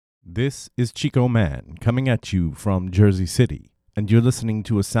This is Chico Mann coming at you from Jersey City, and you're listening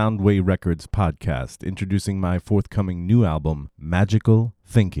to a Soundway Records podcast introducing my forthcoming new album, Magical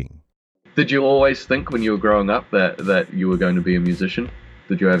Thinking. Did you always think when you were growing up that you were going to be a musician?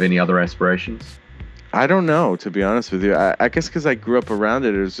 Did you have any other aspirations? I don't know, to be honest with you. I guess because I grew up around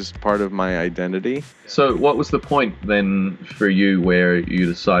it, it was just part of my identity. So what was the point then for you where you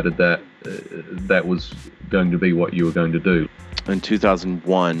decided that that was going to be what you were going to do? In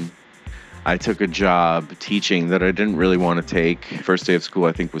 2001, I took a job teaching that I didn't really want to take. First day of school,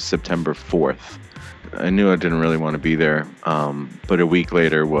 I think, was September 4th. I knew I didn't really want to be there, but a week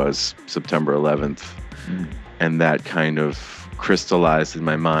later was September 11th, and that kind of crystallized in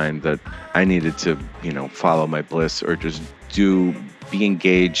my mind that I needed to, follow my bliss or just be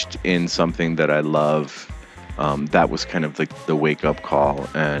engaged in something that I love. That was kind of like the wake-up call,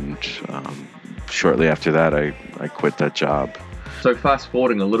 and shortly after that, I quit that job. So fast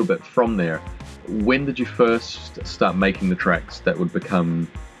forwarding a little bit from there, when did you first start making the tracks that would become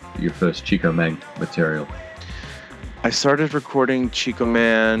your first Chico Mann material? I started recording Chico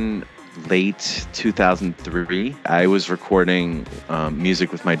Mann late 2003. I was recording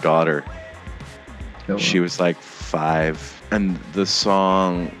music with my daughter. Oh. She was like 5, and the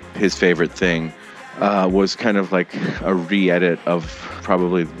song, His Favorite Thing, was kind of like a re-edit of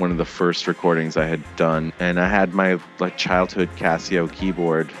probably one of the first recordings I had done. And I had my childhood Casio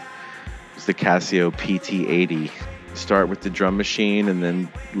keyboard. It was the Casio PT80. Start with the drum machine and then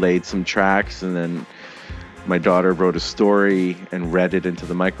laid some tracks, and then my daughter wrote a story and read it into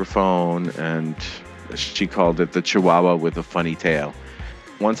the microphone, and she called it the Chihuahua with a Funny Tail.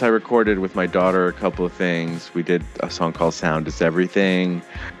 Once I recorded with my daughter a couple of things, we did a song called Sound is Everything.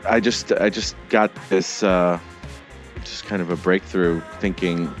 I just got this just kind of a breakthrough,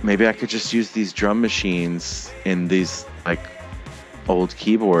 thinking maybe I could just use these drum machines in these old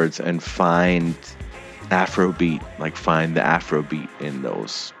keyboards and find Afrobeat, find the Afrobeat in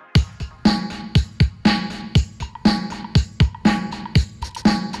those.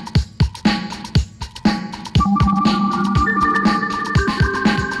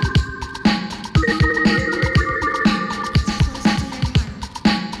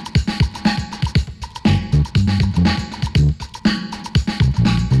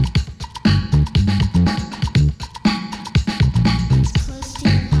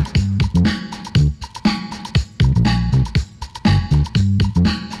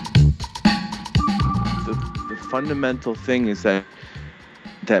 Fundamental thing is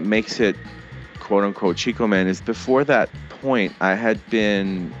that makes it quote unquote Chico Mann is before that point I had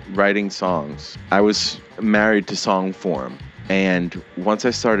been writing songs. I was married to song form, and once I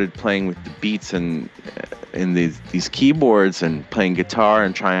started playing with the beats and in these keyboards and playing guitar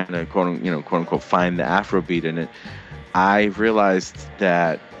and trying to quote unquote find the Afrobeat in it, I realized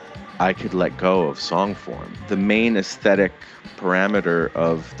that I could let go of song form. The main aesthetic parameter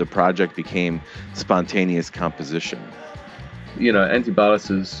of the project became spontaneous composition.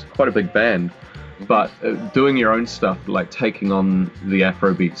 Antibalas is quite a big band, but doing your own stuff, like taking on the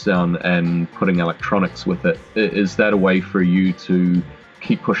Afrobeat sound and putting electronics with it, is that a way for you to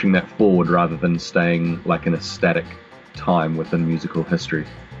keep pushing that forward rather than staying in a static time within musical history?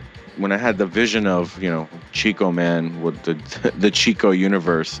 When I had the vision of, Chico Mann with the Chico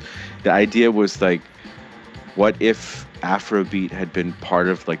universe, the idea was what if Afrobeat had been part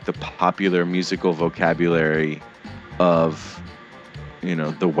of the popular musical vocabulary of,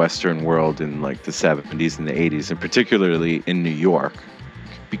 the Western world in the 70s and the 80s, and particularly in New York,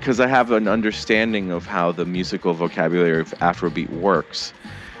 because I have an understanding of how the musical vocabulary of Afrobeat works.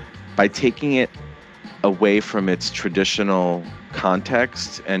 By taking it away from its traditional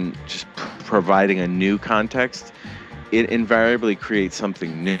context and just providing a new context, it invariably creates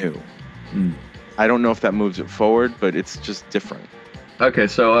something new. I don't know if that moves it forward, but it's just different. Okay,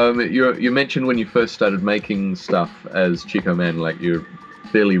 so you mentioned when you first started making stuff as Chico Mann, your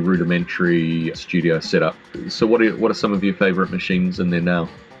fairly rudimentary studio setup. So what are some of your favorite machines in there now?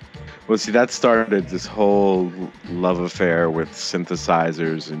 Well, see, that started this whole love affair with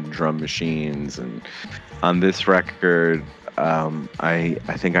synthesizers and drum machines. And on this record, I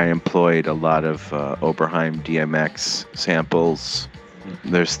think I employed a lot of Oberheim DMX samples.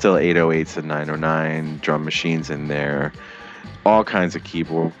 There's still 808s and 909 drum machines in there, all kinds of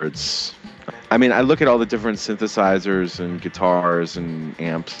keyboards. I mean, I look at all the different synthesizers and guitars and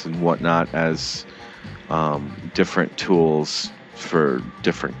amps and whatnot as different tools for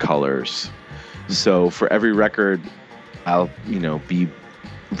different colors. So for every record, I'll, be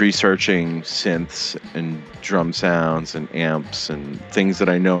researching synths and drum sounds and amps and things that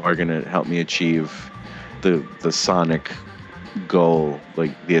I know are going to help me achieve the sonic goal,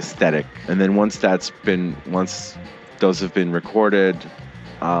 like the aesthetic. And then once those have been recorded,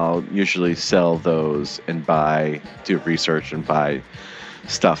 I'll usually sell those and do research and buy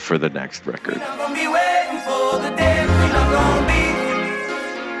stuff for the next record.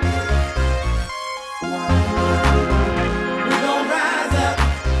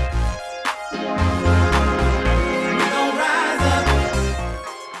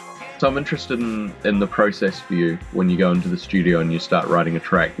 So I'm interested in the process for you when you go into the studio and you start writing a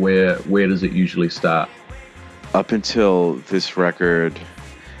track. Where does it usually start? Up until this record,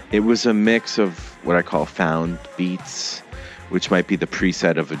 it was a mix of what I call found beats, which might be the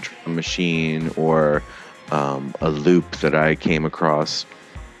preset of a drum machine or a loop that I came across.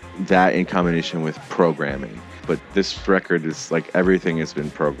 That in combination with programming. But this record is like everything has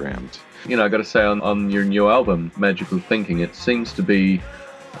been programmed. You know, I got to say on your new album, Magical Thinking, it seems to be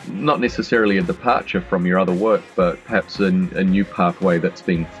not necessarily a departure from your other work, but perhaps a new pathway that's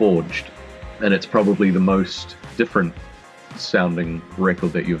being forged. And it's probably the most different sounding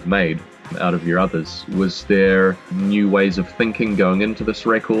record that you've made out of your others. Was there new ways of thinking going into this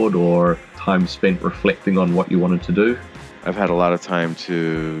record, or time spent reflecting on what you wanted to do? I've had a lot of time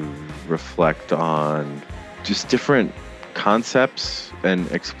to reflect on just different concepts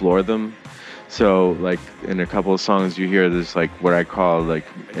and explore them. So like in a couple of songs you hear this like what I call like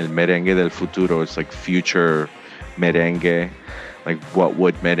el merengue del futuro. It's like future merengue. Like what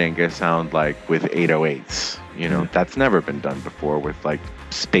would merengue sound like with 808s? You know, that's never been done before with like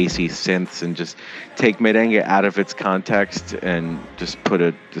spacey synths, and just take merengue out of its context and just put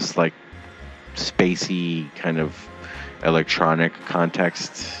it just like spacey kind of electronic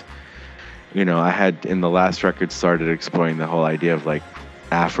context. You know, I had in the last record started exploring the whole idea of like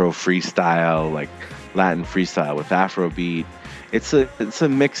Afro freestyle, like Latin freestyle with Afrobeat. It's a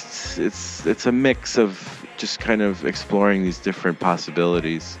mix of just kind of exploring these different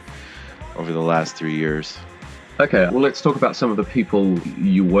possibilities over the last 3 years. Okay, well, let's talk about some of the people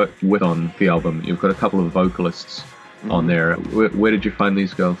you worked with on the album. You've got a couple of vocalists on there. Where did you find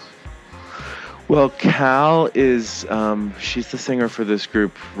these girls? Well, Cal is, she's the singer for this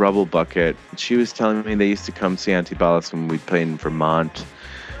group, Rubble Bucket. She was telling me they used to come see Antibalas when we played in Vermont.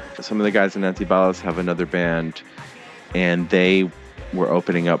 Some of the guys in Antibalas have another band, and they were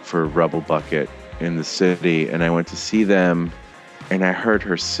opening up for Rubble Bucket in the city, and I went to see them, and I heard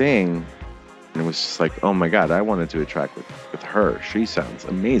her sing, and it was just like, oh my God, I want to do a track with her. She sounds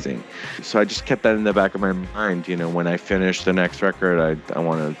amazing. So I just kept that in the back of my mind. You know, when I finish the next record, I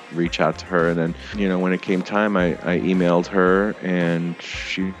want to reach out to her. And then, you know, when it came time, I emailed her, and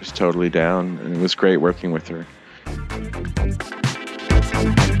she was totally down, and it was great working with her.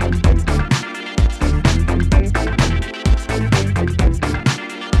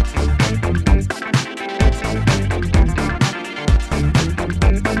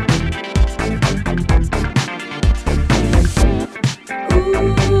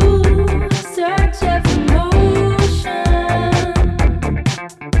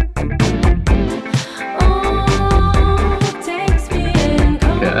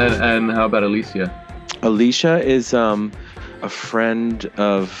 And how about Alicia? Alicia is a friend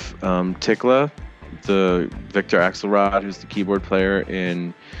of Tikla, the Victor Axelrod, who's the keyboard player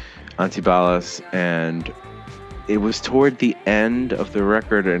in Antibalas, and it was toward the end of the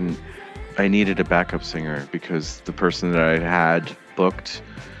record, and I needed a backup singer because the person that I had booked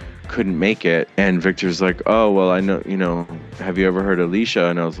couldn't make it. And Victor's like, oh, well, I know, you know, have you ever heard Alicia?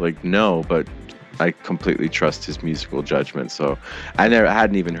 And I was like, no, but I completely trust his musical judgment. So I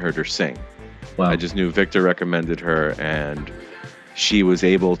hadn't even heard her sing. Wow. I just knew Victor recommended her, and she was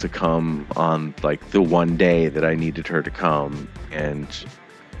able to come on like the one day that I needed her to come. And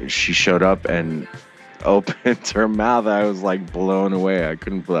she showed up and opened her mouth. I was like blown away. I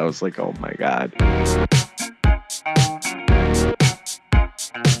was like, oh my God.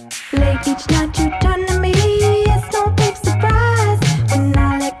 Late each night you turn to me, it's no big surprise. When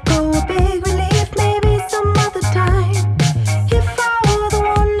I let go, a big relief, maybe some other time. If I were the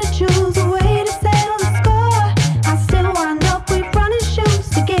one to choose a way to settle the score, I still wind up with running shoes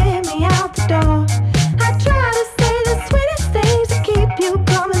to get me out the door. I try to say the sweetest things to keep you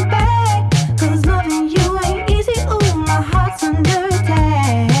coming back, 'cause loving you ain't easy, ooh, my heart's under attack.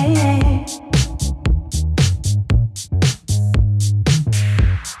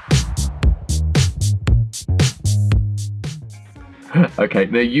 Okay,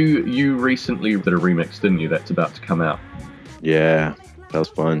 now you recently did a remix, didn't you? That's about to come out. Yeah, that was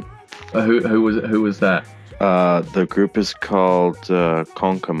fun. Who was that? The group is called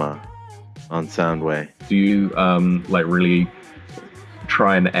Konkama on Soundway. Do you like really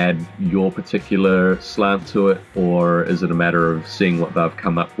try and add your particular slant to it, or is it a matter of seeing what they've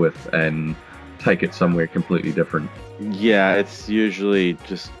come up with and take it somewhere completely different? Yeah, it's usually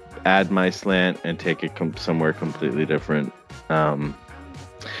just add my slant and take it somewhere completely different. I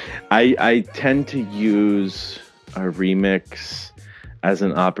tend to use a remix as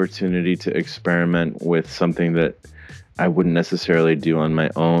an opportunity to experiment with something that I wouldn't necessarily do on my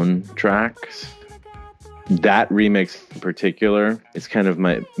own tracks. That remix in particular is kind of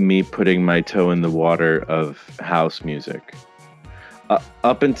me putting my toe in the water of house music.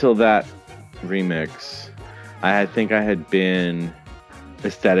 Up until that remix, I think I had been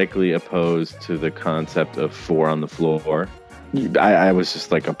aesthetically opposed to the concept of 4 on the floor. I was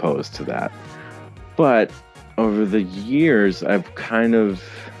just like opposed to that. But over the years, I've kind of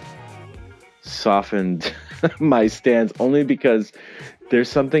softened my stance, only because there's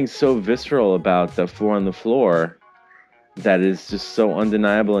something so visceral about the 4 on the floor that is just so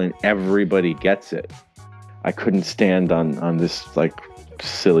undeniable, and everybody gets it. I couldn't stand on this like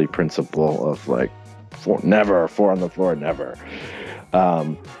silly principle of like 4 on the floor, never.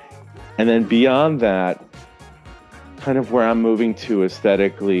 And then beyond that, kind of where I'm moving to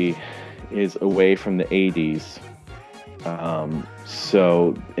aesthetically is away from the 80s.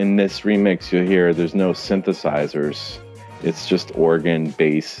 So in this remix you'll hear there's no synthesizers. It's just organ,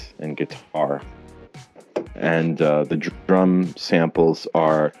 bass, and guitar. And the drum samples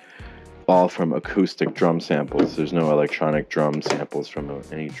are all from acoustic drum samples. There's no electronic drum samples from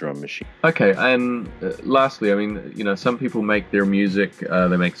any drum machine. Okay, and lastly, I mean, you know, some people make their music,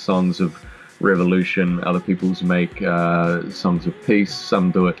 they make songs of revolution, other people's make songs of peace, some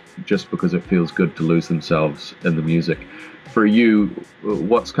do it just because it feels good to lose themselves in the music. For you,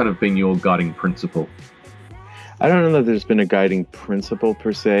 what's kind of been your guiding principle? I don't know that there's been a guiding principle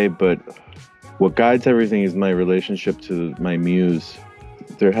per se, but what guides everything is my relationship to my muse.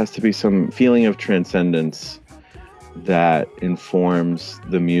 There has to be some feeling of transcendence that informs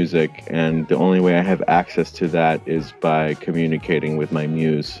the music, and the only way I have access to that is by communicating with my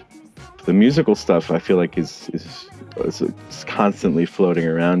muse. The musical stuff I feel like is constantly floating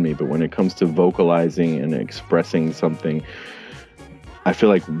around me, but when it comes to vocalizing and expressing something, I feel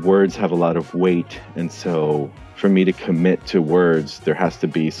like words have a lot of weight, and so for me to commit to words, there has to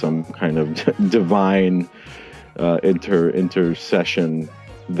be some kind of divine intercession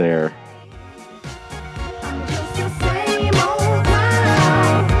there.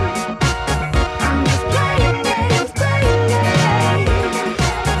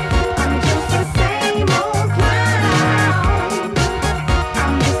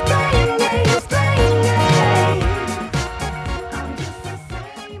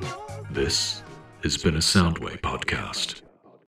 This has been a Soundway podcast.